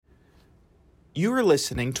You are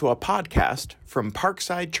listening to a podcast from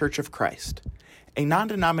Parkside Church of Christ, a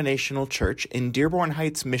non-denominational church in Dearborn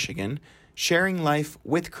Heights, Michigan, sharing life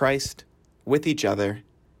with Christ, with each other,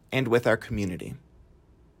 and with our community.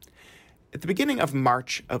 At the beginning of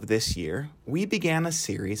March of this year, we began a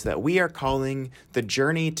series that we are calling The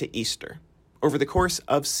Journey to Easter. Over the course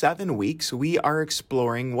of 7 weeks, we are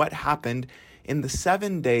exploring what happened in the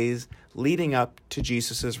 7 days leading up to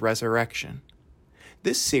Jesus' resurrection.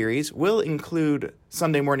 This series will include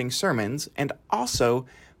Sunday morning sermons and also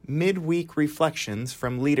midweek reflections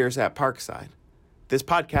from leaders at Parkside. This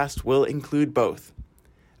podcast will include both.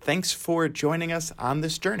 Thanks for joining us on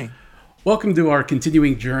this journey. Welcome to our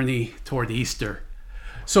continuing journey toward Easter.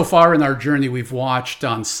 So far in our journey, we've watched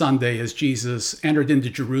on Sunday as Jesus entered into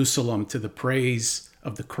Jerusalem to the praise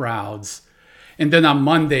of the crowds. And then on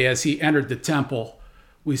Monday, as he entered the temple,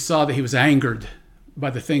 we saw that he was angered by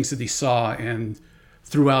the things that he saw and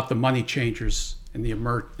threw out the money changers and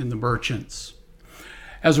the merchants.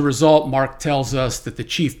 As a result, Mark tells us that the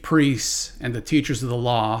chief priests and the teachers of the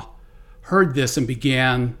law heard this and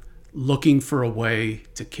began looking for a way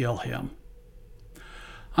to kill him.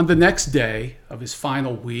 On the next day of his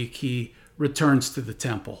final week, he returns to the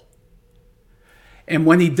temple. And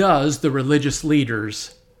when he does, the religious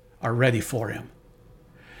leaders are ready for him.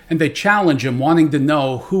 And they challenge him, wanting to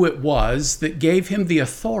know who it was that gave him the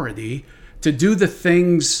authority to do the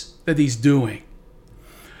things that he's doing.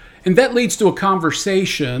 And that leads to a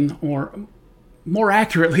conversation, or more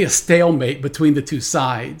accurately, a stalemate between the two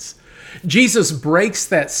sides. Jesus breaks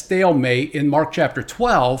that stalemate in Mark chapter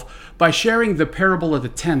 12 by sharing the parable of the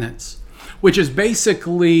tenants, which is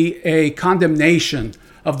basically a condemnation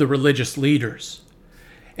of the religious leaders.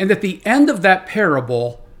 And at the end of that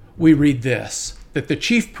parable, we read this, that the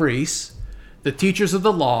chief priests, the teachers of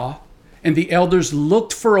the law, and the elders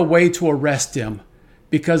looked for a way to arrest him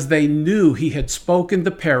because they knew he had spoken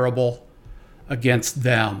the parable against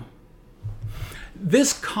them.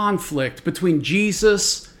 This conflict between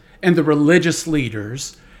Jesus and the religious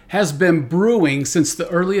leaders has been brewing since the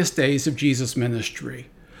earliest days of Jesus'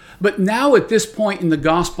 ministry. But now at this point in the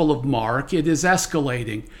Gospel of Mark, it is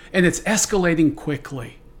escalating, and it's escalating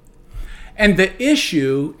quickly. And the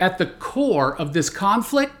issue at the core of this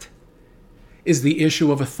conflict is the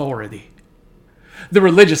issue of authority. The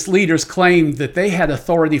religious leaders claimed that they had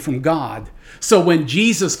authority from God. So when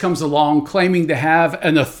Jesus comes along claiming to have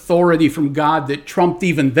an authority from God that trumped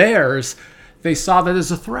even theirs, they saw that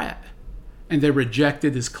as a threat, and they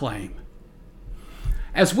rejected his claim.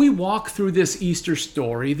 As we walk through this Easter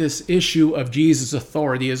story, this issue of Jesus'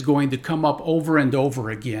 authority is going to come up over and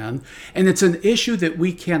over again, and it's an issue that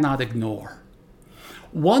we cannot ignore.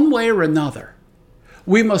 One way or another,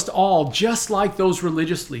 we must all, just like those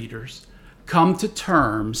religious leaders, come to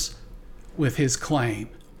terms with his claim.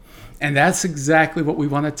 And that's exactly what we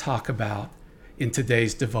want to talk about in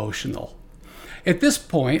today's devotional. At this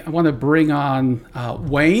point, I want to bring on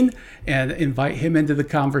Wayne and invite him into the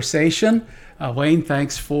conversation. Wayne,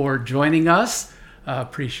 thanks for joining us.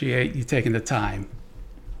 Appreciate you taking the time.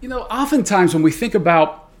 You know, oftentimes when we think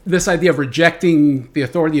about this idea of rejecting the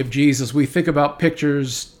authority of Jesus, we think about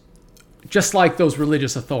pictures just like those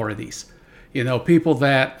religious authorities. You know, people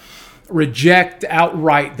that reject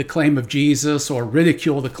outright the claim of Jesus or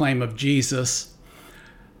ridicule the claim of Jesus.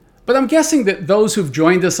 But I'm guessing that those who've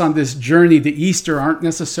joined us on this journey to Easter aren't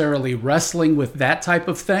necessarily wrestling with that type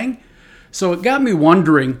of thing. So it got me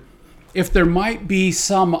wondering if there might be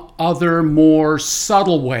some other more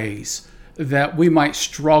subtle ways that we might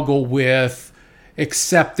struggle with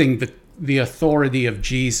accepting the authority of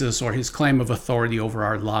Jesus or his claim of authority over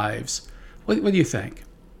our lives. What do you think?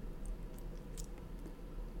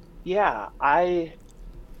 Yeah, I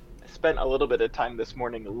spent a little bit of time this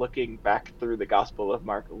morning looking back through the Gospel of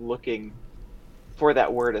Mark, looking for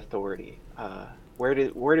that word authority. Where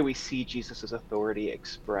do we see Jesus' authority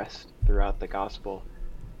expressed throughout the Gospel?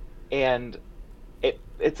 And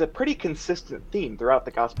it's a pretty consistent theme throughout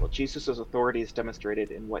the Gospel. Jesus' authority is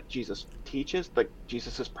demonstrated in what Jesus teaches, like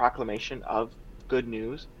Jesus' proclamation of good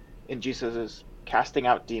news, in Jesus' casting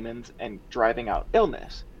out demons and driving out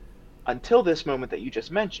illness. Until this moment that you just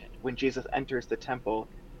mentioned, when Jesus enters the temple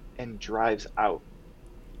and drives out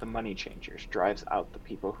the money changers, drives out the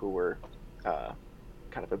people who were kind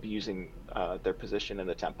of abusing their position in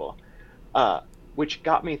the temple, which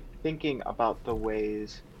got me thinking about the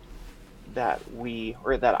ways that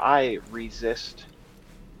I resist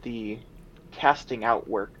the casting out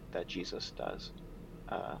work that Jesus does,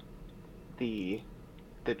 the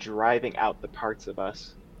driving out the parts of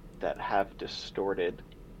us that have distorted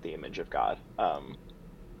the image of God.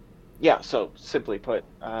 So simply put,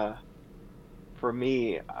 for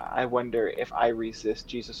me, I wonder if I resist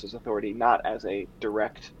Jesus's authority not as a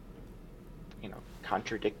direct,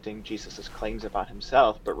 contradicting Jesus's claims about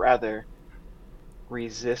himself, but rather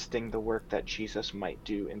resisting the work that Jesus might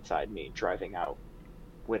do inside me, driving out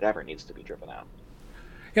whatever needs to be driven out.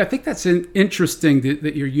 Yeah, I think that's interesting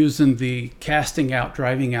that you're using the casting out,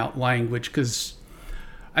 driving out language, because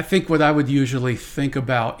I think what I would usually think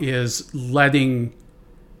about is letting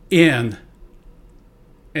in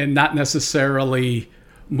and not necessarily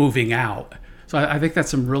moving out. So I think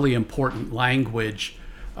that's some really important language,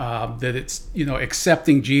 that it's,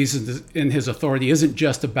 accepting Jesus in his authority isn't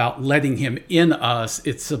just about letting him in us.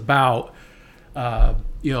 It's about,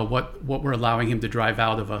 what we're allowing him to drive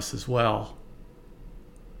out of us as well.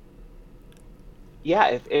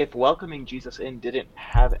 Yeah, if welcoming Jesus in didn't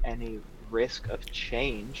have any risk of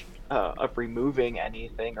change, of removing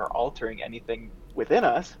anything or altering anything within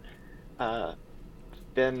us, uh,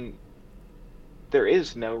 then there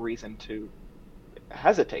is no reason to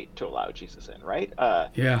hesitate to allow Jesus in, right?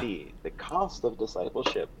 Yeah. The cost of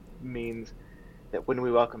discipleship means that when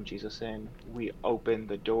we welcome Jesus in, we open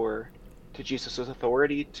the door to Jesus's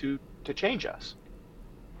authority to change us.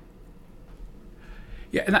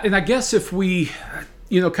 Yeah, and I guess if we,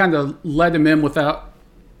 kind of let him in without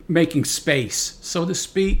making space, so to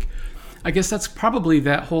speak, I guess that's probably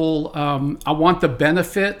that whole I want the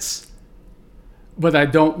benefits, but I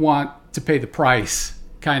don't want to pay the price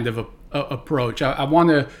kind of a approach. I want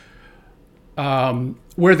to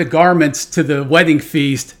wear the garments to the wedding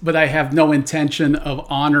feast, but I have no intention of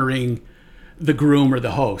honoring the groom or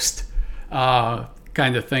the host.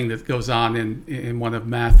 Kind of thing that goes on in one of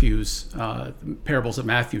Matthew's parables that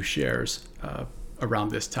Matthew shares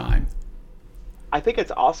around this time. I think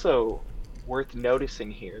it's also worth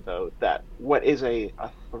noticing here, though, that what is a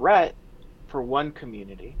threat for one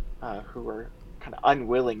community who are kind of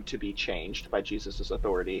unwilling to be changed by Jesus'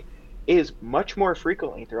 authority is much more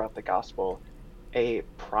frequently throughout the gospel a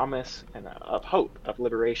promise of hope, of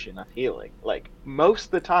liberation, of healing. Like most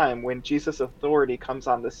of the time when Jesus' authority comes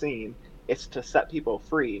on the scene, it's to set people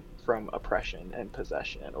free from oppression and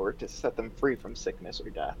possession, or to set them free from sickness or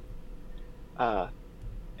death.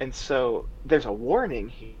 And so there's a warning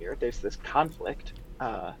here. There's this conflict,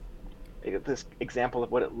 this example of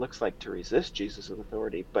what it looks like to resist Jesus'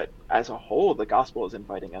 authority. But as a whole, the gospel is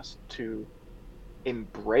inviting us to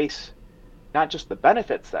embrace not just the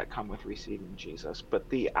benefits that come with receiving Jesus, but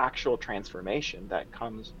the actual transformation that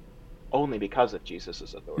comes only because of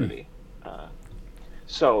Jesus' authority.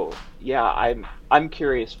 So yeah, I'm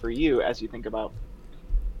curious for you as you think about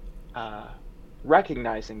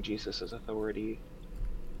recognizing Jesus' authority.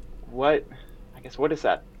 What does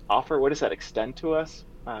that offer? What does that extend to us?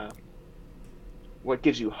 What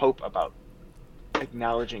gives you hope about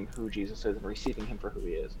acknowledging who Jesus is and receiving him for who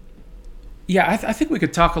he is? Yeah, I think we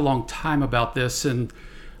could talk a long time about this, and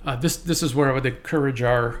this is where I would encourage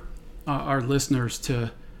our listeners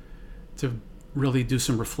to really do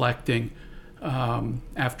some reflecting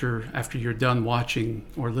after you're done watching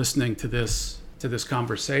or listening to this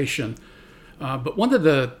conversation. But one of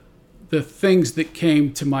the things that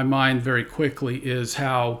came to my mind very quickly is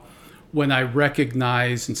how when I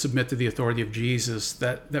recognize and submit to the authority of Jesus,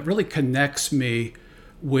 that really connects me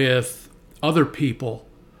with other people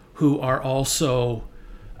who are also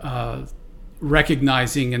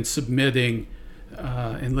recognizing and submitting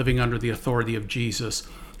and living under the authority of Jesus.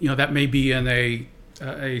 That may be in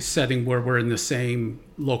a setting where we're in the same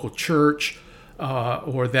local church,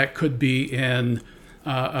 or that could be in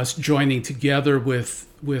us joining together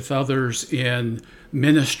with others in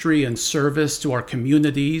ministry and service to our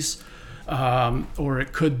communities, or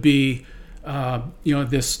it could be,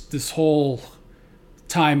 this whole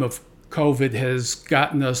time of COVID has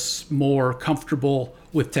gotten us more comfortable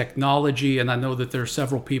with technology, and I know that there are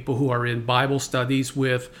several people who are in Bible studies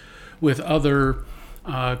with other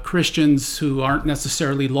Christians who aren't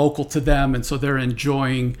necessarily local to them, and so they're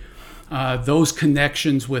enjoying those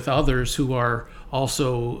connections with others who are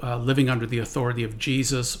also living under the authority of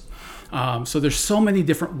Jesus. So there's so many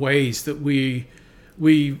different ways that we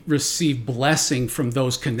receive blessing from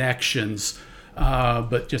those connections,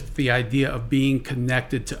 but just the idea of being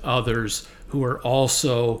connected to others who are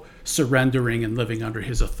also surrendering and living under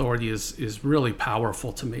his authority is really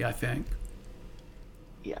powerful to me, I think.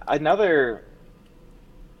 Yeah, another,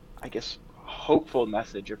 I guess, hopeful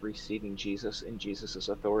message of receiving Jesus and Jesus's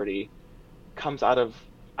authority comes out of,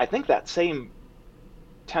 I think, that same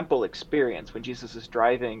temple experience when Jesus is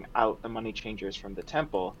driving out the money changers from the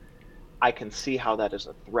temple. I can see how that is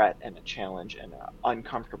a threat and a challenge and an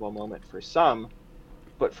uncomfortable moment for some,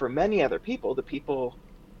 but for many other people, the people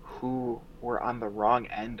who were on the wrong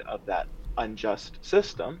end of that unjust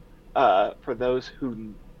system. For those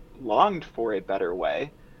who longed for a better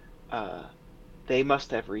way, uh, they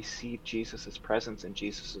must have received Jesus' presence and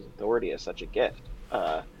Jesus' authority as such a gift,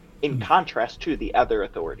 in contrast to the other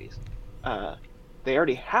authorities. Uh, they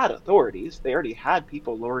already had authorities, they already had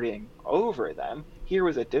people lording over them. Here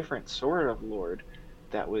was a different sort of lord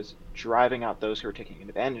that was driving out those who were taking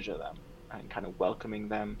advantage of them and kind of welcoming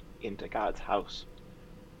them into God's house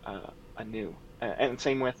anew. And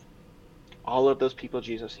same with all of those people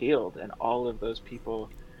Jesus healed and all of those people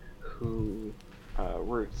who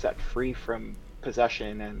were set free from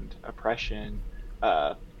possession and oppression.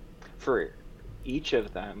 Uh, for each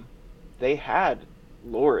of them, they had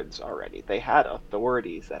lords already. They had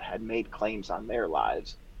authorities that had made claims on their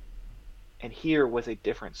lives. And here was a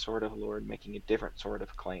different sort of lord making a different sort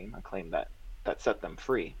of claim, a claim that set them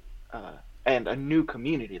free. Uh, and a new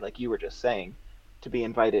community, like you were just saying, to be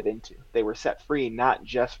invited into. They were set free not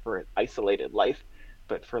just for an isolated life,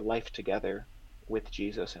 but for life together with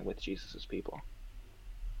Jesus and with Jesus's people.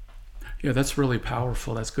 Yeah, that's really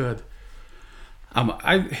powerful. That's good.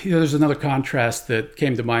 There's another contrast that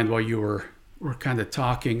came to mind while you were kind of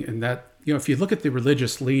talking, and that, if you look at the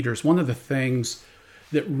religious leaders, one of the things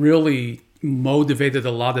that really motivated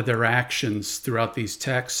a lot of their actions throughout these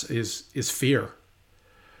texts is fear.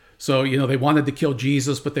 So, they wanted to kill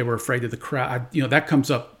Jesus, but they were afraid of the crowd. That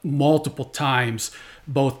comes up multiple times,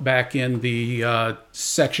 both back in the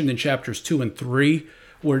section in chapters 2 and 3,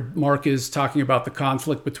 where Mark is talking about the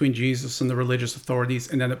conflict between Jesus and the religious authorities.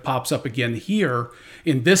 And then it pops up again here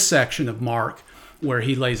in this section of Mark, where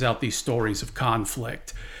he lays out these stories of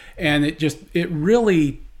conflict. And it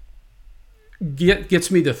really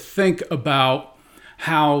gets me to think about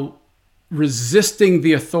how resisting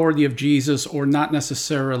the authority of Jesus, or not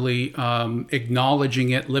necessarily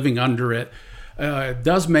acknowledging it, living under it,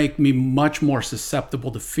 does make me much more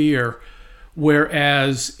susceptible to fear.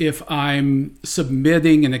 Whereas if I'm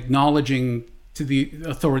submitting and acknowledging to the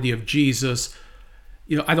authority of Jesus,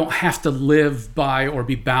 I don't have to live by or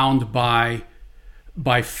be bound by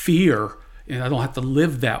fear, and I don't have to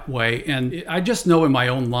live that way. And I just know in my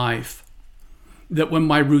own life that when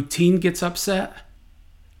my routine gets upset,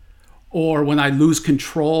 or when I lose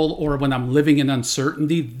control, or when I'm living in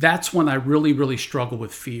uncertainty, that's when I really, really struggle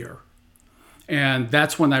with fear. And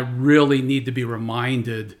that's when I really need to be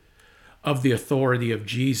reminded of the authority of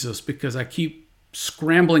Jesus, because I keep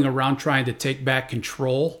scrambling around trying to take back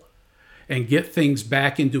control and get things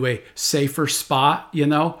back into a safer spot,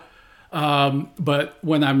 But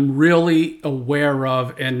when I'm really aware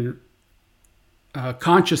of and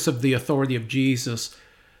conscious of the authority of Jesus,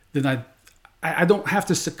 then I don't have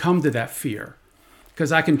to succumb to that fear,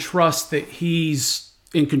 because I can trust that he's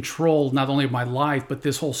in control, not only of my life, but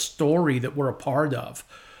this whole story that we're a part of.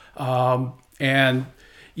 And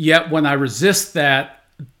yet when I resist that,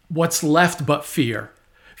 what's left but fear?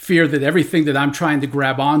 Fear that everything that I'm trying to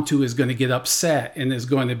grab onto is going to get upset and is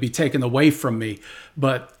going to be taken away from me.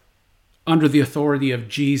 But under the authority of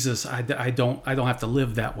Jesus, I don't have to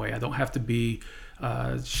live that way. I don't have to be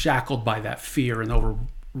shackled by that fear and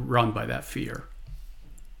overrun by that fear.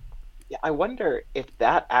 Yeah, I wonder if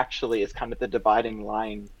that actually is kind of the dividing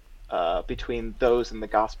line between those in the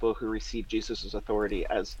gospel who receive Jesus' authority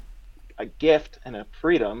as a gift and a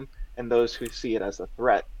freedom, and those who see it as a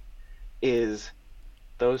threat. Is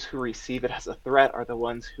those who receive it as a threat are the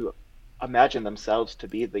ones who imagine themselves to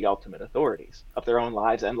be the ultimate authorities of their own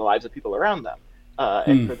lives and the lives of people around them.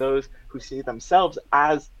 And for those who see themselves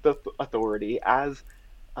as the authority, as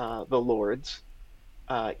the lords,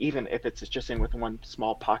 even if it's just in with one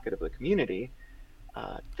small pocket of the community,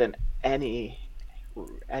 then any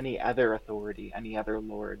other authority, any other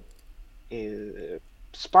lord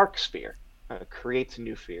sparks fear, creates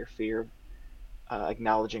new fear,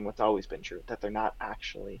 acknowledging what's always been true, that they're not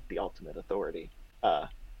actually the ultimate authority.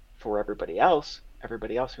 For everybody else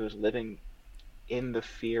who is living in the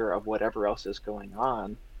fear of whatever else is going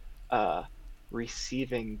on,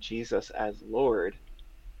 receiving Jesus as Lord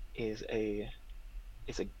is a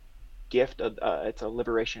gift of, it's a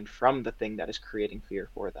liberation from the thing that is creating fear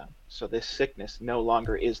for them. So this sickness no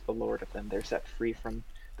longer is the Lord of them. They're set free from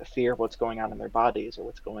the fear of what's going on in their bodies, or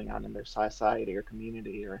what's going on in their society or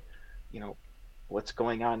community, or what's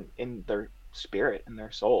going on in their spirit and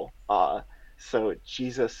their soul. So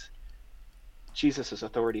Jesus's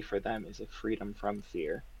authority for them is a freedom from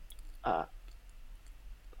fear.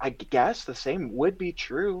 I guess the same would be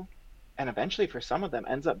true, and eventually for some of them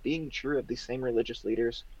ends up being true of these same religious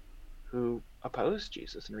leaders who oppose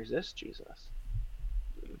Jesus and resist Jesus.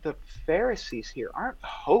 The Pharisees here aren't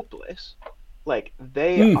hopeless. Like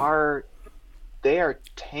they are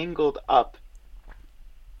tangled up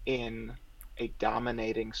in a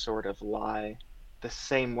dominating sort of lie, the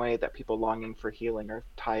same way that people longing for healing are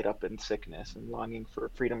tied up in sickness and longing for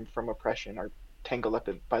freedom from oppression are tangled up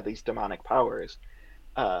by these demonic powers.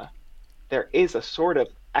 There is a sort of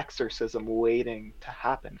exorcism waiting to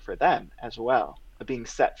happen for them as well, being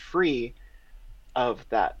set free of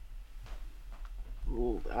that,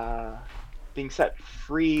 being set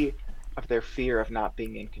free of their fear of not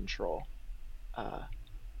being in control.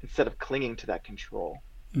 Instead of clinging to that control,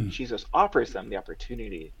 Jesus offers them the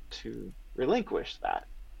opportunity to relinquish that.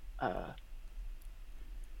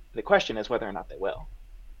 The question is whether or not they will.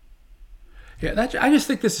 Yeah, I just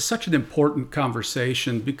think this is such an important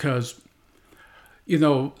conversation because,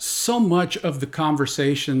 so much of the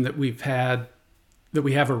conversation that we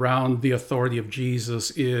have around the authority of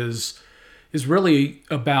Jesus is really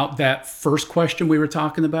about that first question we were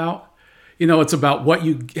talking about. It's about what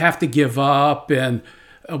you have to give up and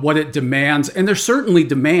what it demands. And there's certainly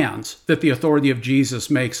demands that the authority of Jesus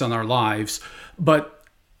makes on our lives. But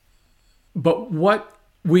what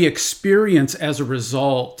we experience as a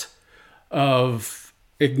result of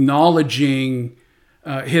acknowledging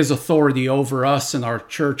his authority over us and our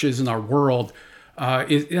churches and our world,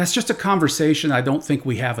 that's just a conversation I don't think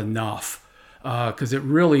we have enough, because it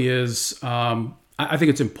really is, I think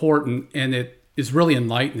it's important, and it is really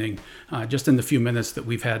enlightening. Just in the few minutes that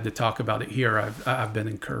we've had to talk about it here, I've been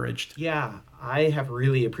encouraged. Yeah, I have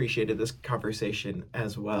really appreciated this conversation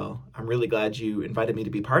as well. I'm really glad you invited me to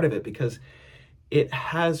be part of it, because it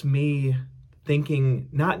has me thinking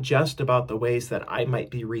not just about the ways that I might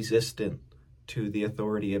be resistant to the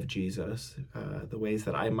authority of Jesus, the ways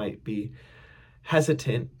that I might be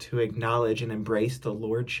hesitant to acknowledge and embrace the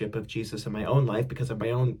lordship of Jesus in my own life because of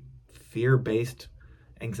my own fear-based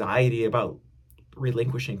anxiety about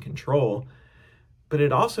relinquishing control, but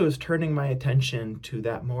it also is turning my attention to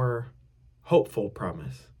that more hopeful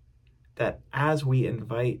promise that as we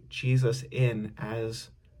invite Jesus in as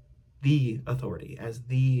the authority, as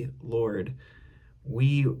the Lord,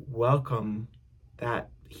 we welcome that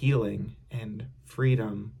healing and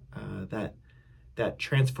freedom, that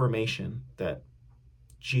transformation that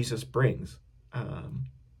Jesus brings.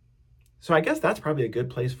 So I guess that's probably a good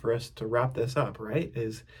place for us to wrap this up, right?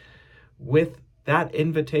 Is with that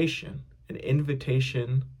invitation, an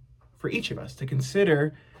invitation for each of us to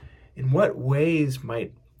consider in what ways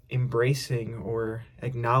might embracing or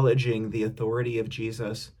acknowledging the authority of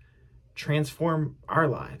Jesus transform our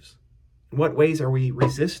lives. In what ways are we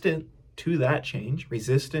resistant to that change,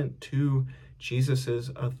 resistant to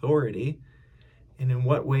Jesus's authority? And in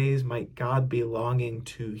what ways might God be longing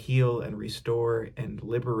to heal and restore and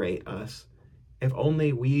liberate us if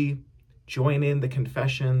only we join in the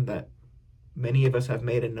confession that many of us have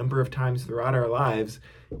made a number of times throughout our lives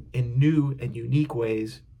in new and unique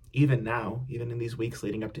ways, even now, even in these weeks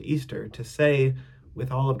leading up to Easter, to say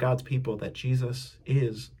with all of God's people that Jesus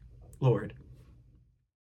is Lord.